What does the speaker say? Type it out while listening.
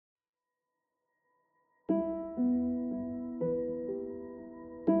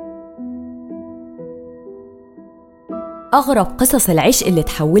أغرب قصص العشق اللي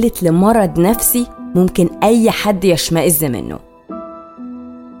تحولت لمرض نفسي ممكن أي حد يشمئز منه.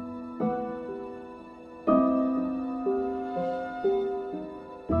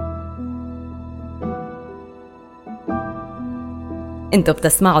 انتوا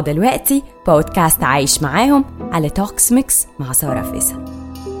بتسمعوا دلوقتي بودكاست عايش معاهم على TalksMix مع سارة فيصل.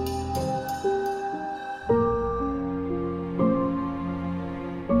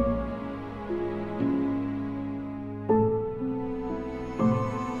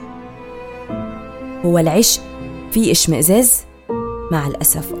 هو العشق فيه اشمئزاز؟ مع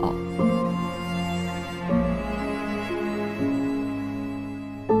الأسف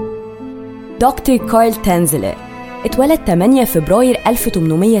دكتور كارل تانزلر اتولد 8 فبراير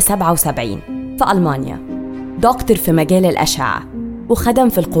 1877 في ألمانيا. دكتور في مجال الأشعة، وخدم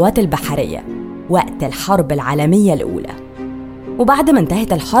في القوات البحرية وقت الحرب العالمية الأولى. وبعد ما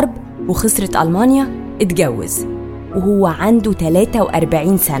انتهت الحرب وخسرت ألمانيا اتجوز وهو عنده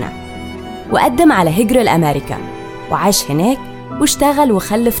 43 سنة، وقدم على هجرة لأمريكا وعاش هناك واشتغل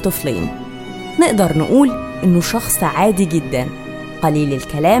وخلف طفلين. نقدر نقول إنه شخص عادي جدا، قليل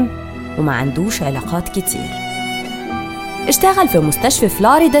الكلام وما عندوش علاقات كتير. اشتغل في مستشفى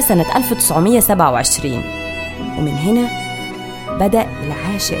فلوريدا سنة 1927، ومن هنا بدأ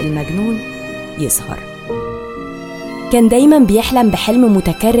العاشق المجنون يظهر. كان دايما بيحلم بحلم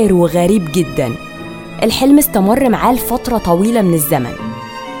متكرر وغريب جدا. الحلم استمر معاه لفترة طويلة من الزمن.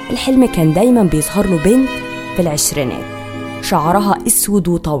 الحلم كان دايما بيظهر له بنت في العشرينات شعرها اسود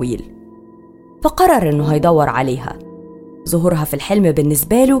وطويل، فقرر انه هيدور عليها. ظهورها في الحلم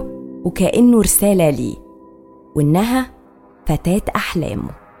بالنسبة له وكأنه رسالة ليه، وإنها فتاة أحلامه.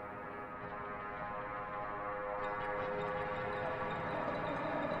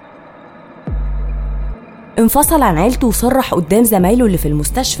 انفصل عن عيلته وصرح قدام زمايله اللي في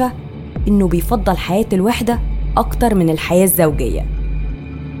المستشفى إنه بيفضل حياة الوحدة أكتر من الحياة الزوجية،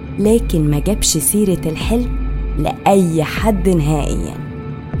 لكن ما جابش سيرة الحلم لأي حد نهائياً.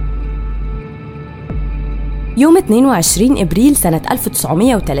 يوم 22 إبريل سنة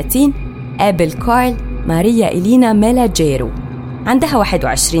 1930 قابل كارل ماريا إلينا ميلاجيرو، عندها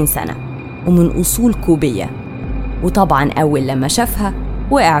 21 سنة ومن أصول كوبية. وطبعاً أول لما شافها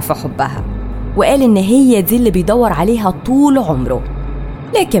وقع في حبها، وقال إن هي دي اللي بيدور عليها طول عمره.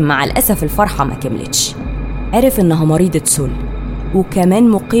 لكن مع الأسف الفرحة ما كملتش. عرف إنها مريضة سل، وكمان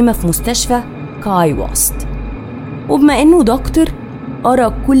مقيمة في مستشفى كاي وست. وبما إنه دكتور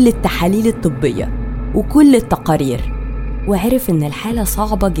قرأ كل التحاليل الطبية وكل التقارير، وعرف إن الحالة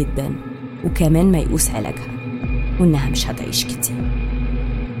صعبة جدا وكمان ميؤوس علاجها، وإنها مش هتعيش كتير.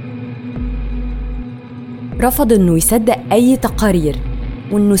 رفض إنه يصدق أي تقارير،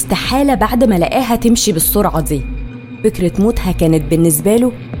 وإنه استحالة بعد ما لقاها تمشي بالسرعة دي. فكرة موتها كانت بالنسبة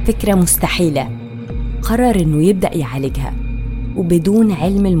له فكرة مستحيلة. قرر إنه يبدأ يعالجها وبدون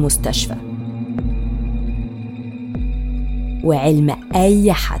علم المستشفى وعلم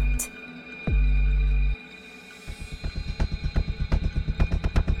أي حد.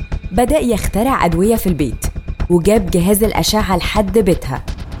 بدأ يخترع أدوية في البيت، وجاب جهاز الأشعة لحد بيتها،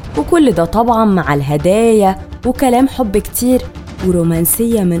 وكل ده طبعاً مع الهدايا وكلام حب كتير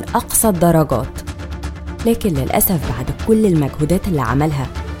ورومانسية من أقصى الدرجات. لكن للأسف بعد كل المجهودات اللي عملها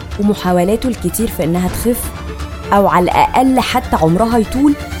ومحاولاته الكتير في إنها تخف أو على الأقل حتى عمرها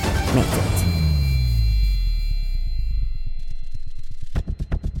يطول، ماتت.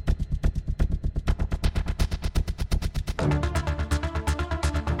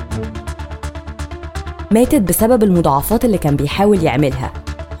 ماتت بسبب المضاعفات اللي كان بيحاول يعملها،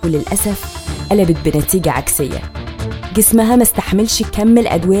 وللأسف قلبت بنتيجة عكسية. جسمها ما استحملش كم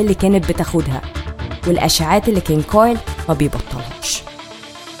الأدوية اللي كانت بتاخدها والأشعات اللي كان كارل ما بيبطلهاش.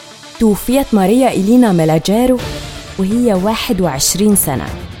 توفيت ماريا إلينا ميلاجيرو وهي 21 سنة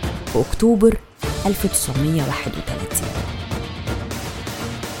في أكتوبر 1931.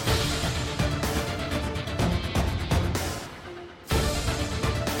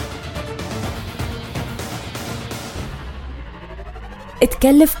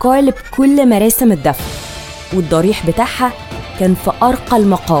 اتكلف كارل بكل مراسم الدفن، والضريح بتاعها كان في أرقى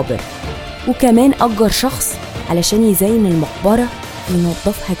المقابر، وكمان أجر شخص علشان يزين المقبرة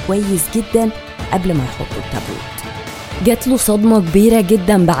ينظفها كويس جدا قبل ما يحطوا التابوت. جات له صدمة كبيرة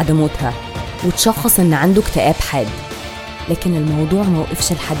جدا بعد موتها، وتشخص إن عنده اكتئاب حاد. لكن الموضوع ما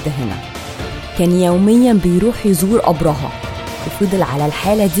وقفش لحد هنا. كان يوميا بيروح يزور قبرها، وفضل على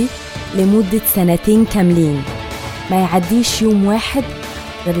الحالة دي لمدة 2 كاملين. ما يعديش يوم واحد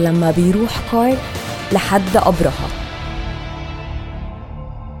غير لما بيروح كارل لحد قبرها.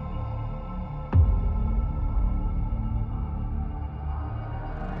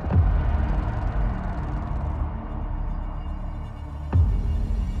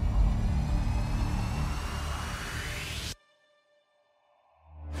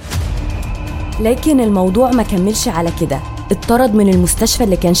 لكن الموضوع ما كملش على كده، اتطرد من المستشفى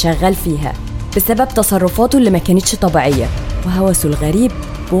اللي كان شغال فيها بسبب تصرفاته اللي ما كانتش طبيعية وهوسه الغريب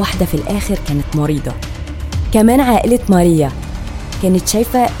بواحدة في الآخر كانت مريضة. كمان عائلة ماريا كانت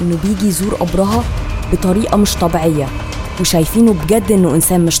شايفة إنه بيجي يزور قبرها بطريقة مش طبيعية، وشايفينه بجد إنه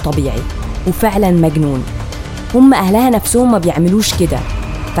إنسان مش طبيعي وفعلا مجنون. هم أهلها نفسهم ما بيعملوش كده،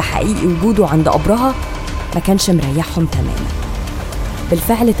 فحقيقي وجوده عند قبرها ما كانش مريحهم تماما.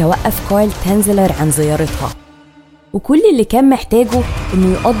 بالفعل توقف كارل تانزلر عن زيارتها، وكل اللي كان محتاجه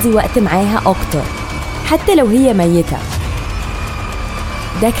إنه يقضي وقت معاها أكتر حتى لو هي ميتة.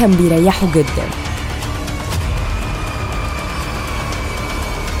 ده كان بيريحه جدا.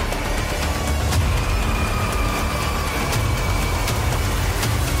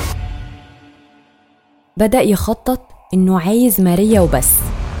 بدأ يخطط إنه عايز ماريا وبس،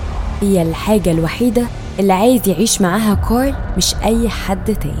 هي الحاجة الوحيدة اللي عايز يعيش معاها كارل، مش أي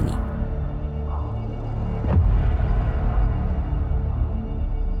حد تاني.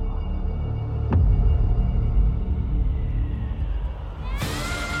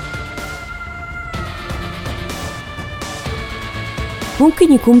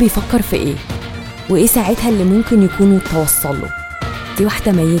 ممكن يكون بيفكر في إيه؟ وإيه ساعتها اللي ممكن يكونوا توصله؟ دي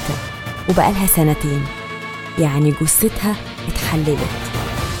واحدة ميتة وبقالها 2 سنين، يعني جثتها اتحللت.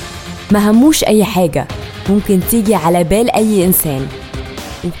 ما هموش أي حاجة ممكن تيجي على بال أي إنسان،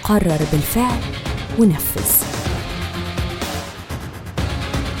 وقرر بالفعل ونفذ.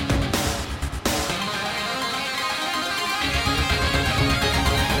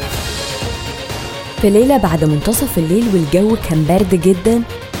 في ليلة بعد منتصف الليل والجو كان برد جدا،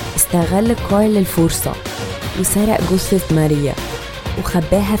 استغل كارل الفرصة وسرق جثة ماريا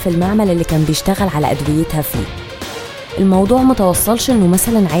وخباها في المعمل اللي كان بيشتغل على أدويتها فيه. الموضوع ما توصلش إنه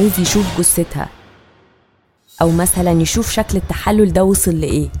مثلا عايز يشوف جثتها أو مثلا يشوف شكل التحلل ده وصل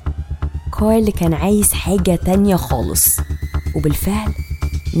لإيه. كارل كان عايز حاجة تانية خالص، وبالفعل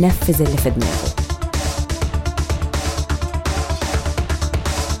نفذ اللي في دماغه.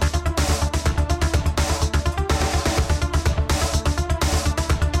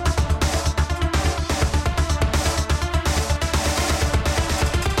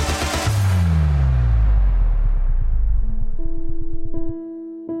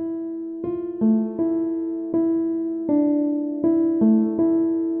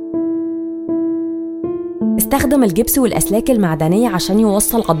 استخدم الجبس والأسلاك المعدنية عشان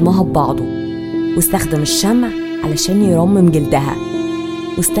يوصل عظمها ببعضه، واستخدم الشمع علشان يرمم جلدها،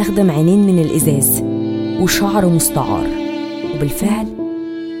 واستخدم عينين من الإزاز وشعر مستعار. وبالفعل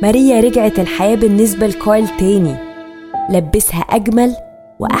ماريا رجعت الحياة بالنسبة لكارل تاني، لبسها أجمل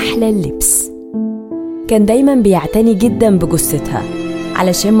وأحلى اللبس. كان دايما بيعتني جدا بجثتها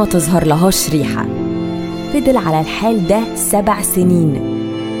علشان ما تظهر لهاش ريحة. فضل على الحال ده 7 سنين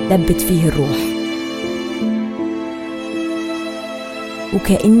دبت فيه الروح،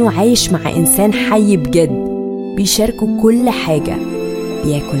 وكأنه عايش مع إنسان حي بجد، بيشاركوا كل حاجة،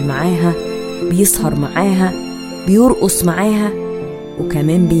 بياكل معاها، بيسهر معاها، بيرقص معاها،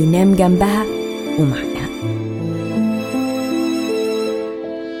 وكمان بينام جنبها ومعاها.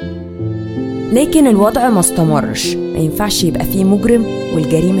 لكن الوضع ما استمرش، ما ينفعش يبقى فيه مجرم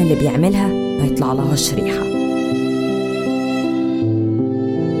والجريمة اللي بيعملها ما يطلع لهاش ريحة.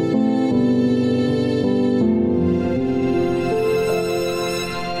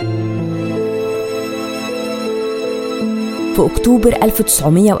 في أكتوبر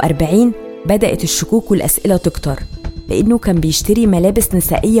 1940 بدأت الشكوك والأسئلة تكتر، لأنه كان بيشتري ملابس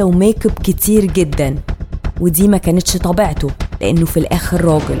نسائية وميك اب كتير جدا، ودي ما كانتش طبيعته لأنه في الآخر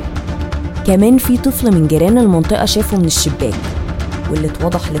راجل. كمان في طفل من جيران المنطقة شافه من الشباك، واللي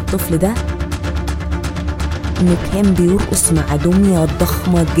اتوضح للطفل ده إنه كان بيرقص مع دمية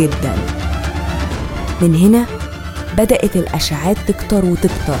ضخمة جدا. من هنا بدأت الأشعاعات تكتر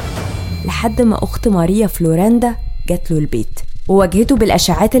وتكتر، لحد ما أخت ماريا فلوراندا جات له البيت وواجهته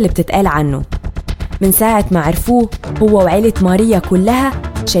بالأشعاعات اللي بتتقال عنه. من ساعة ما عرفوه هو وعيلة ماريا كلها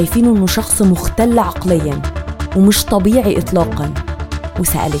شايفينه إنه شخص مختل عقليا ومش طبيعي إطلاقا.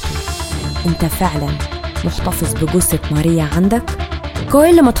 وسألته: أنت فعلا محتفظ بجثة ماريا عندك؟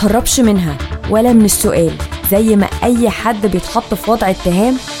 كارل ما تهربش منها ولا من السؤال، زي ما أي حد بيتحط في وضع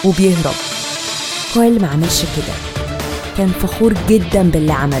اتهام وبيهرب. كارل ما عملش كده، كان فخور جدا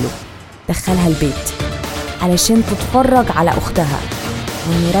باللي عمله. دخلها البيت علشان تتفرج على أختها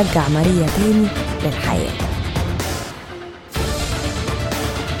ونرجع ماريا تاني للحياة.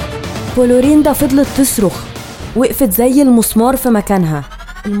 فلوريندا فضلت تصرخ، وقفت زي المسمار في مكانها.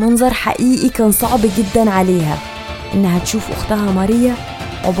 المنظر حقيقي كان صعب جدا عليها، إنها تشوف أختها ماريا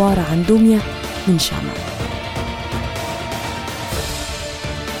عبارة عن دمية من شمع.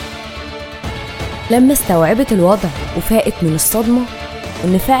 لما استوعبت الوضع وفاقت من الصدمة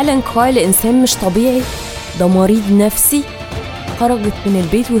إن فعلا كارل إنسان مش طبيعي، ده مريض نفسي، خرجت من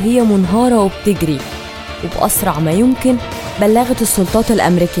البيت وهي منهارة وبتجري، وبأسرع ما يمكن بلغت السلطات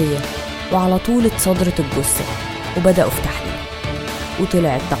الأمريكية، وعلى طول اتصدرت الجثة وبدأوا في تحليل،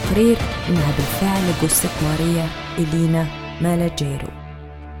 وطلع التقرير إنها بالفعل جثة ماريا إلينا مالاجيرو.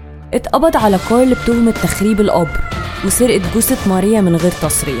 اتقبض على كارل بتهمة تخريب القبر وسرقة جثة ماريا من غير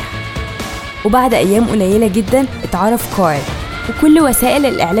تصريح. وبعد أيام قليلة جدا اتعرف كارل، وكل وسائل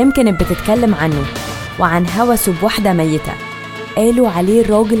الإعلام كانت بتتكلم عنه وعن هوسه بواحدة ميتة، قالوا عليه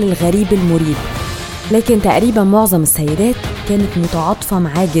الراجل الغريب المريب. لكن تقريبا معظم السيدات كانت متعاطفة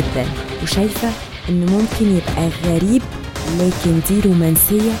معاه جدا وشايفة إنه ممكن يبقى غريب، لكن دي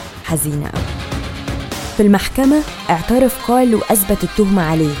رومانسية حزينة أوي. في المحكمة اعترف كارل وأثبت التهمة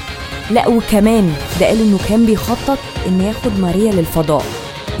عليه، لا وكمان ده قال إنه كان بيخطط إنه ياخد ماريا للفضاء،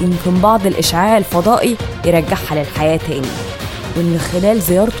 يمكن بعض الإشعاع الفضائي يرجعها للحياة تاني، وإن خلال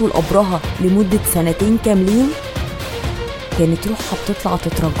زيارته لقبرها لمدة 2 كاملين كانت روحها بتطلع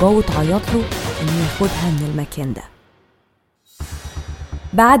تترجاه وتعيط له إنه ياخدها من المكان ده.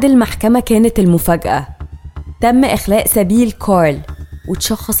 بعد المحكمة كانت المفاجأة، تم إخلاء سبيل كارل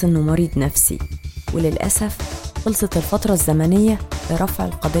وتشخص إنه مريض نفسي، وللأسف خلصت الفترة الزمنية لرفع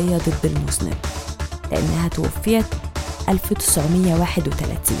القضية ضد المذنب، لأنها توفيت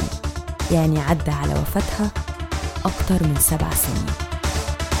 1931، يعني عدى على وفاتها أكتر من 7 سنين.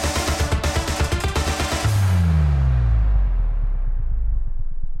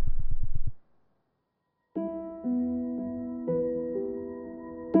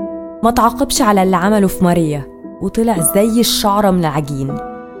 ما تعاقبش على اللي عمله في ماريا، وطلع زي الشعرة من العجين،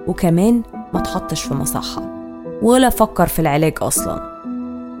 وكمان ما تحطش في مصحة ولا فكر في العلاج أصلا.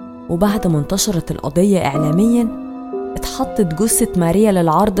 وبعد ما انتشرت القضية إعلاميا اتحطت جثة ماريا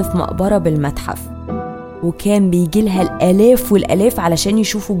للعرض في مقبرة بالمتحف، وكان بيجيلها الآلاف والآلاف علشان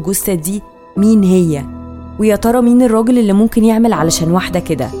يشوفوا الجثة دي مين هي، ويا ترى مين الراجل اللي ممكن يعمل علشان واحدة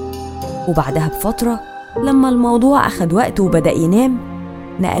كده. وبعدها بفترة لما الموضوع أخد وقت وبدأ ينام،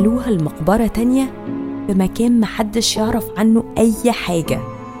 نقلوها لمقبرة تانية بمكان محدش يعرف عنه أي حاجة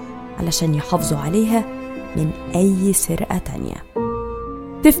علشان يحافظوا عليها من أي سرقة تانية.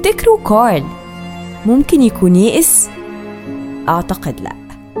 تفتكروا كارل ممكن يكون يئس؟ أعتقد لأ.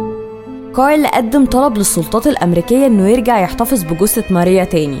 كارل قدم طلب للسلطات الأمريكية إنه يرجع يحتفظ بجثة ماريا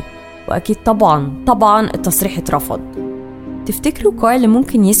تاني، وأكيد طبعاً التصريح اترفض. تفتكروا كارل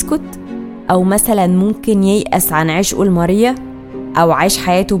ممكن يسكت؟ أو مثلاً ممكن ييأس عن عشقه لماريا أو عايش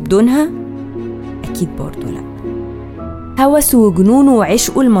حياته بدونها؟ أكيد برضو لأ. هوسه وجنونه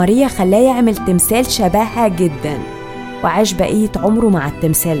وعشقه لماريا خلاه يعمل تمثال شبهها جدا، وعاش بقية عمره مع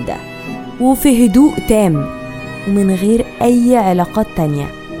التمثال ده وفي هدوء تام ومن غير أي علاقات تانية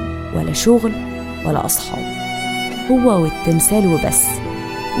ولا شغل ولا أصحاب، هو والتمثال وبس.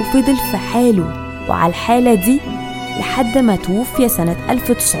 وفضل في حاله وعلى الحالة دي لحد ما توفي سنة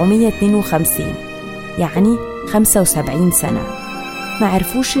 1952، يعني 75 سنة. ما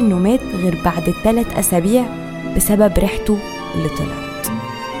عرفوش إنه مات غير بعد 3 أسابيع بسبب ريحته اللي طلعت.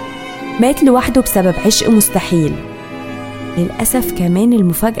 مات لوحده بسبب عشق مستحيل. للأسف كمان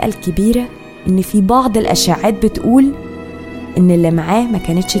المفاجأة الكبيرة إن في بعض الأشاعات بتقول إن اللي معاه ما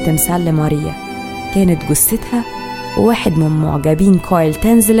كانتش تمثال لماريا، كانت جثتها، وواحد من معجبين كارل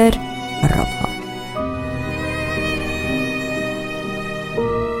تانزلر قربها.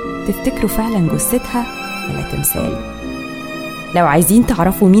 تفتكروا فعلا جثتها ولا تمثال؟ لو عايزين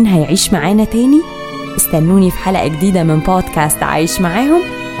تعرفوا مين هيعيش معانا تاني، استنوني في حلقة جديدة من بودكاست عايش معاهم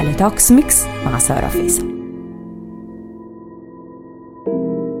على TalksMix مع سارة فيصل.